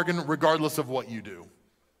end of the bargain regardless of what you do.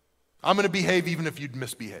 I'm going to behave even if you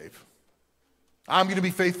misbehave. I'm going to be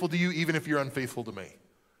faithful to you even if you're unfaithful to me.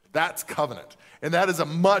 That's covenant. And that is a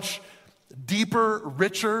much deeper,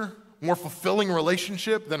 richer, more fulfilling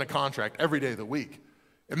relationship than a contract every day of the week.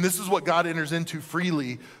 And this is what God enters into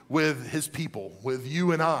freely with his people, with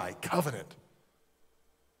you and I, covenant.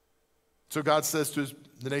 So God says to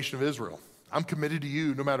the nation of Israel, I'm committed to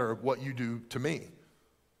you no matter what you do to me.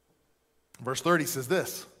 Verse 30 says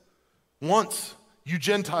this, once you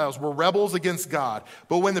Gentiles were rebels against God,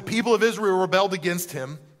 but when the people of Israel rebelled against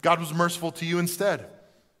him, God was merciful to you instead.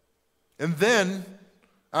 And then,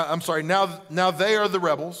 now they are the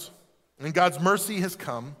rebels, and God's mercy has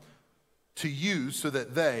come to you so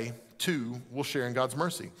that they too will share in God's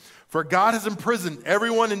mercy. For God has imprisoned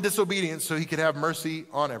everyone in disobedience so he could have mercy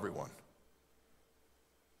on everyone.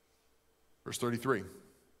 Verse 33.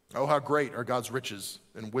 Oh, how great are God's riches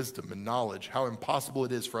and wisdom and knowledge, how impossible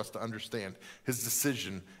it is for us to understand his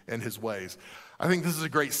decision and his ways. I think this is a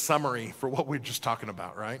great summary for what we're just talking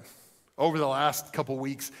about, right? Over the last couple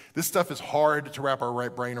weeks, this stuff is hard to wrap our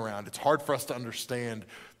right brain around. It's hard for us to understand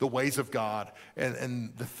the ways of God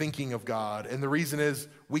and the thinking of God. And the reason is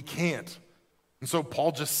we can't. And so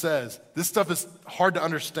Paul just says, this stuff is hard to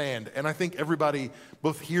understand. And I think everybody,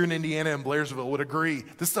 both here in Indiana and Blairsville, would agree,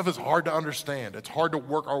 this stuff is hard to understand. It's hard to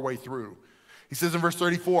work our way through. He says in verse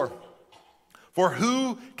 34, for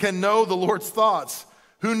who can know the Lord's thoughts?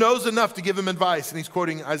 Who knows enough to give him advice? And he's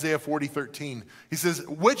quoting Isaiah 40:13. He says,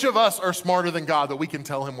 which of us are smarter than God that we can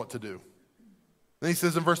tell him what to do? Then he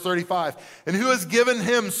says in verse 35, and who has given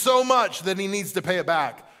him so much that he needs to pay it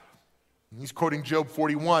back? He's quoting Job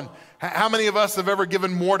 41. How many of us have ever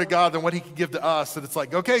given more to God than what he could give to us? And it's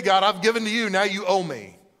like, okay, God, I've given to you, now you owe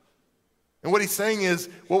me. And what he's saying is,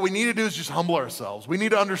 what we need to do is just humble ourselves. We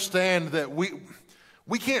need to understand that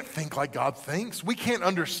we can't think like God thinks. We can't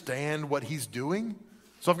understand what he's doing.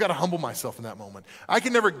 So I've got to humble myself in that moment. I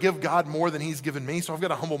can never give God more than he's given me, so I've got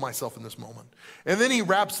to humble myself in this moment. And then he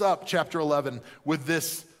wraps up chapter 11 with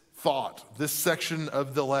this thought, this section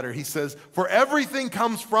of the letter. He says, for everything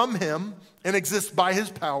comes from him and exists by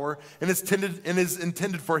his power and is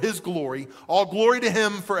intended for his glory. All glory to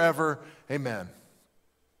him forever. Amen.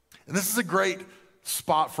 And this is a great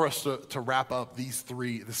spot for us to wrap up this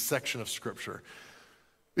section of scripture.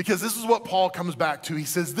 Because this is what Paul comes back to. He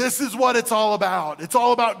says, this is what it's all about. It's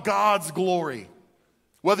all about God's glory.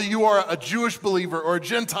 Whether you are a Jewish believer or a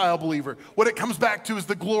Gentile believer, what it comes back to is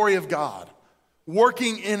the glory of God.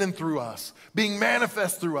 Working in and through us, being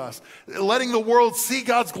manifest through us, letting the world see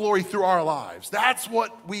God's glory through our lives. That's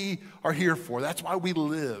what we are here for. That's why we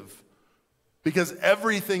live. Because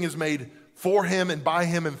everything is made for him and by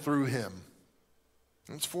him and through him.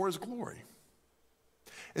 And it's for his glory.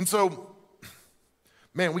 And so,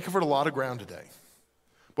 man, we covered a lot of ground today.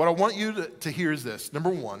 What I want you to hear is this. Number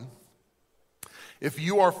one, if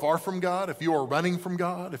you are far from God, if you are running from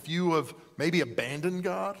God, if you have maybe abandoned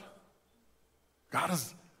God, God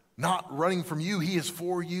is not running from you. He is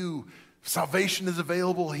for you. Salvation is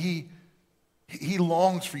available. He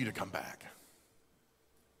longs for you to come back.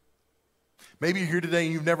 Maybe you're here today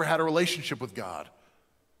and you've never had a relationship with God.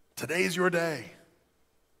 Today is your day.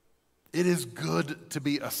 It is good to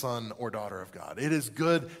be a son or daughter of God. It is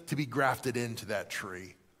good to be grafted into that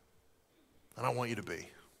tree. And I want you to be.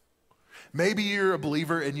 Maybe you're a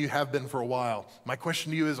believer and you have been for a while. My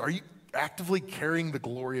question to you is, are you actively carrying the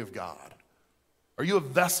glory of God? Are you a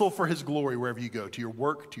vessel for his glory wherever you go, to your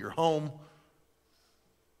work, to your home?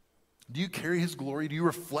 Do you carry his glory? Do you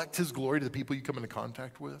reflect his glory to the people you come into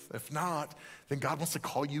contact with? If not, then God wants to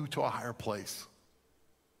call you to a higher place.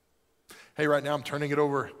 Hey, right now I'm turning it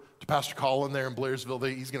over to Pastor Colin there in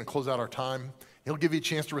Blairsville. He's going to close out our time. He'll give you a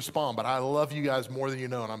chance to respond, but I love you guys more than you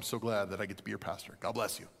know, and I'm so glad that I get to be your pastor. God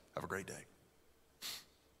bless you. Have a great day.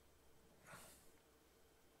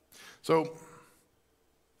 So,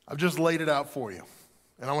 I've just laid it out for you,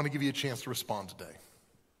 and I want to give you a chance to respond today.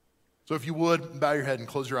 So if you would, bow your head and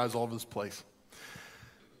close your eyes all over this place.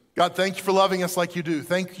 God, thank you for loving us like you do.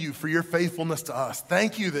 Thank you for your faithfulness to us.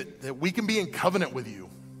 Thank you that we can be in covenant with you.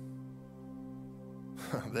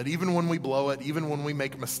 That even when we blow it, even when we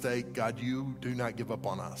make a mistake, God, you do not give up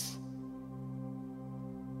on us.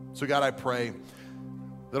 So God, I pray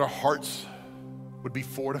that our hearts would be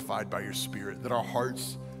fortified by your Spirit, that our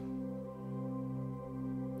hearts,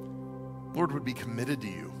 Lord, would be committed to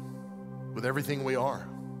you with everything we are.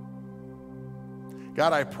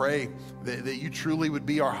 God, I pray that you truly would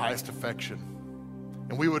be our highest affection,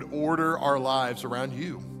 and we would order our lives around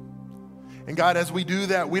you. And God, as we do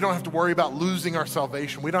that, we don't have to worry about losing our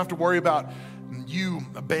salvation. We don't have to worry about you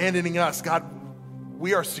abandoning us. God,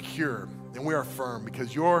 we are secure and we are firm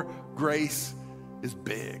because your grace is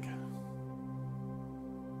big.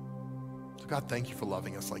 So God, thank you for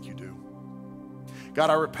loving us like you do. God,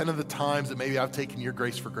 I repent of the times that maybe I've taken your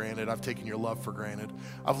grace for granted. I've taken your love for granted.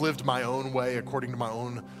 I've lived my own way according to my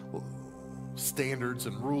own standards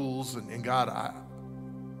and rules. And God,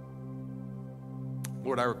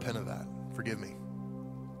 Lord, I repent of that. Forgive me.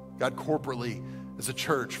 God, corporately, as a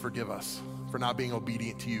church, forgive us for not being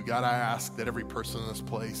obedient to you. God, I ask that every person in this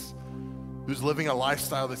place who's living a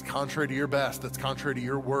lifestyle that's contrary to your best, that's contrary to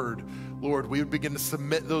your word, Lord, we would begin to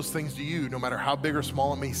submit those things to you, no matter how big or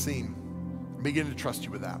small it may seem. Begin to trust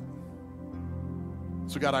you with that.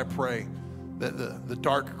 So God, I pray that the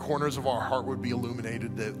dark corners of our heart would be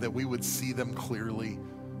illuminated, that we would see them clearly,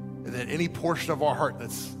 And that any portion of our heart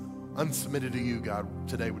that's unsubmitted to you, God,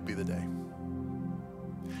 today would be the day.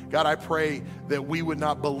 God, I pray that we would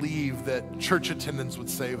not believe that church attendance would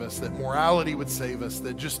save us, that morality would save us,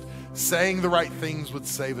 that just saying the right things would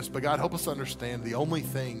save us. But God, help us understand the only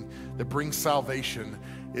thing that brings salvation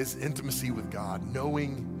is intimacy with God,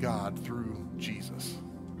 knowing God through Jesus.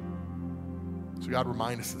 So God,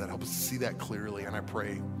 remind us of that. Help us to see that clearly. And I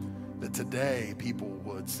pray that today people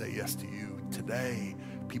would say yes to you. Today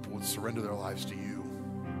people would surrender their lives to you.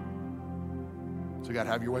 So God,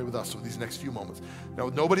 have your way with us over these next few moments. Now,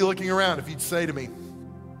 with nobody looking around, if you'd say to me,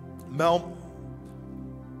 Mel,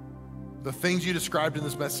 the things you described in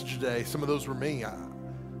this message today, some of those were me.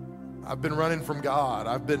 I've been running from God.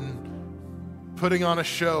 I've been putting on a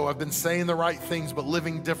show. I've been saying the right things, but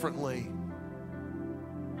living differently.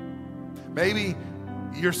 Maybe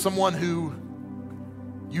you're someone who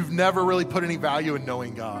you've never really put any value in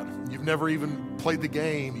knowing God. You've never even played the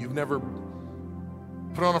game. You've never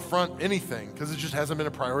put on a front anything because it just hasn't been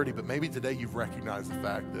a priority. But maybe today you've recognized the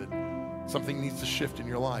fact that something needs to shift in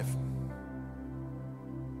your life.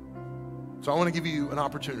 So I want to give you an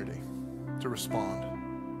opportunity to respond.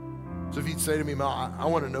 So if you'd say to me, Mel, I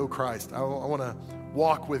want to know Christ. I want to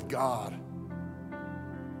walk with God.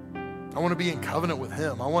 I want to be in covenant with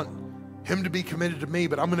him. I want him to be committed to me,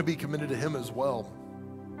 but I'm going to be committed to him as well.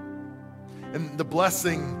 And the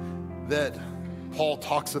blessing that Paul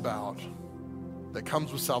talks about that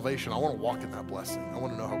comes with salvation, I want to walk in that blessing. I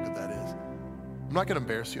want to know how good that is. I'm not going to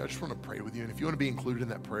embarrass you. I just want to pray with you. And if you want to be included in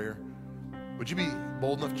that prayer, would you be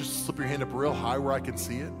bold enough just to slip your hand up real high where I can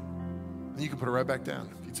see it? And you can put it right back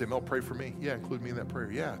down. If you'd say, Mel, pray for me. Yeah, include me in that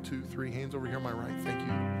prayer. Yeah, 2, 3 hands over here on my right. Thank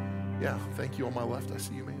you. Yeah, thank you on my left. I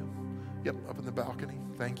see you, ma'am. Yep, up in the balcony.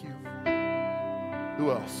 Thank you.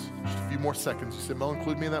 Who else? Just a few more seconds. You said, Mel,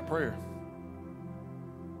 include me in that prayer.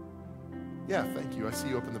 Yeah, thank you. I see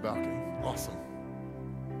you up in the balcony. Awesome.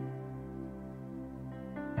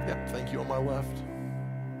 Yep, thank you on my left.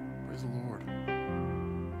 Praise the Lord.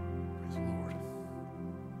 Praise the Lord.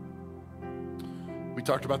 We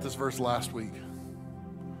talked about this verse last week.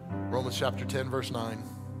 Romans chapter 10, verse 9.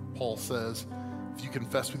 Paul says, if you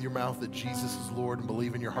confess with your mouth that Jesus is Lord and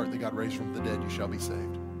believe in your heart that God raised from the dead, you shall be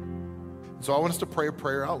saved. And so I want us to pray a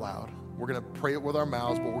prayer out loud. We're going to pray it with our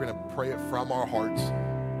mouths, but we're going to pray it from our hearts.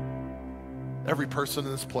 Every person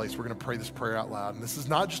in this place, we're going to pray this prayer out loud. And this is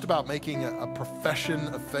not just about making a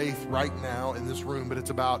profession of faith right now in this room, but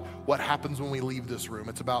it's about what happens when we leave this room.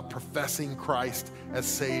 It's about professing Christ as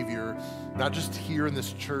Savior, not just here in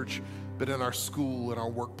this church, but in our school, in our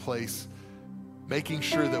workplace, making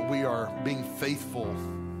sure that we are being faithful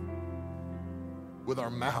with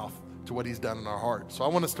our mouth to what he's done in our heart. So I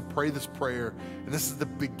want us to pray this prayer, and this is the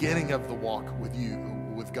beginning of the walk with you,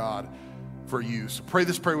 with God, for you. So pray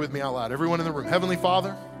this prayer with me out loud. Everyone in the room. Heavenly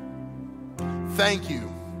Father, thank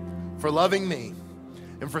you for loving me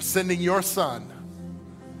and for sending your Son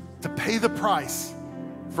to pay the price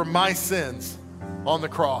for my sins on the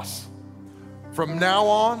cross. From now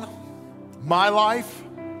on, my life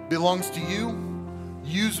belongs to you.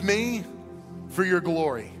 Use me for your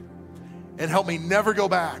glory and help me never go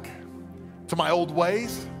back to my old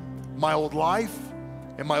ways, my old life,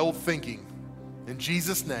 and my old thinking. In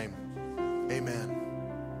Jesus' name, amen.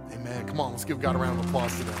 Amen. Come on, let's give God a round of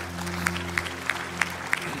applause today.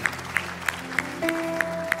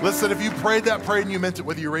 Listen, if you prayed that prayer and you meant it,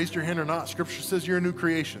 whether you raised your hand or not, Scripture says you're a new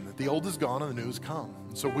creation, that the old is gone and the new has come.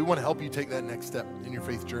 And so we want to help you take that next step in your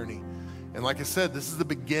faith journey. And like I said, this is the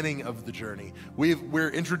beginning of the journey.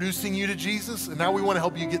 We're introducing you to Jesus, and now we want to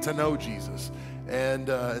help you get to know Jesus. And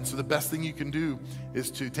so the best thing you can do is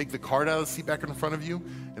to take the card out of the seat back in front of you,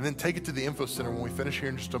 and then take it to the info center when we finish here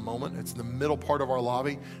in just a moment. It's in the middle part of our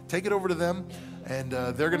lobby. Take it over to them, and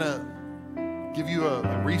they're going to give you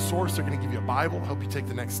a resource. They're going to give you a Bible, help you take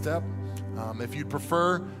the next step. If you'd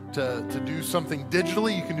prefer to do something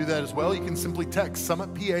digitally, you can do that as well. You can simply text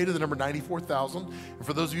Summit PA to the number 94,000. And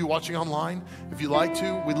for those of you watching online, if you'd like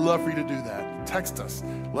to, we'd love for you to do that. Text us,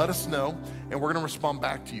 let us know, and we're going to respond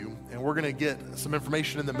back to you. And we're going to get some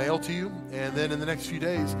information in the mail to you. And then in the next few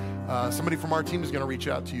days, somebody from our team is going to reach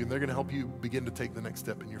out to you, and they're going to help you begin to take the next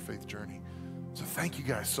step in your faith journey. So thank you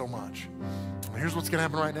guys so much. And here's what's going to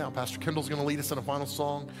happen right now. Pastor Kendall's going to lead us in a final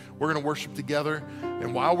song. We're going to worship together.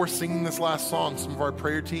 And while we're singing this last song, some of our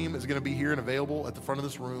prayer team is going to be here and available at the front of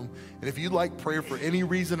this room. And if you'd like prayer for any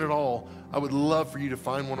reason at all, I would love for you to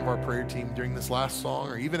find one of our prayer team during this last song,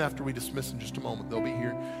 or even after we dismiss in just a moment. They'll be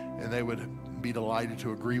here, and they would be delighted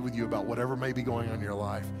to agree with you about whatever may be going on in your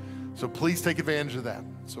life. So please take advantage of that.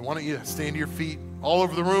 So why don't you stand to your feet all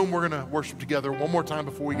over the room. We're going to worship together one more time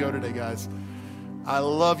before we go today, guys. I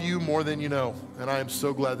love you more than you know, and I am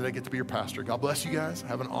so glad that I get to be your pastor. God bless you guys.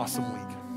 Have an awesome week.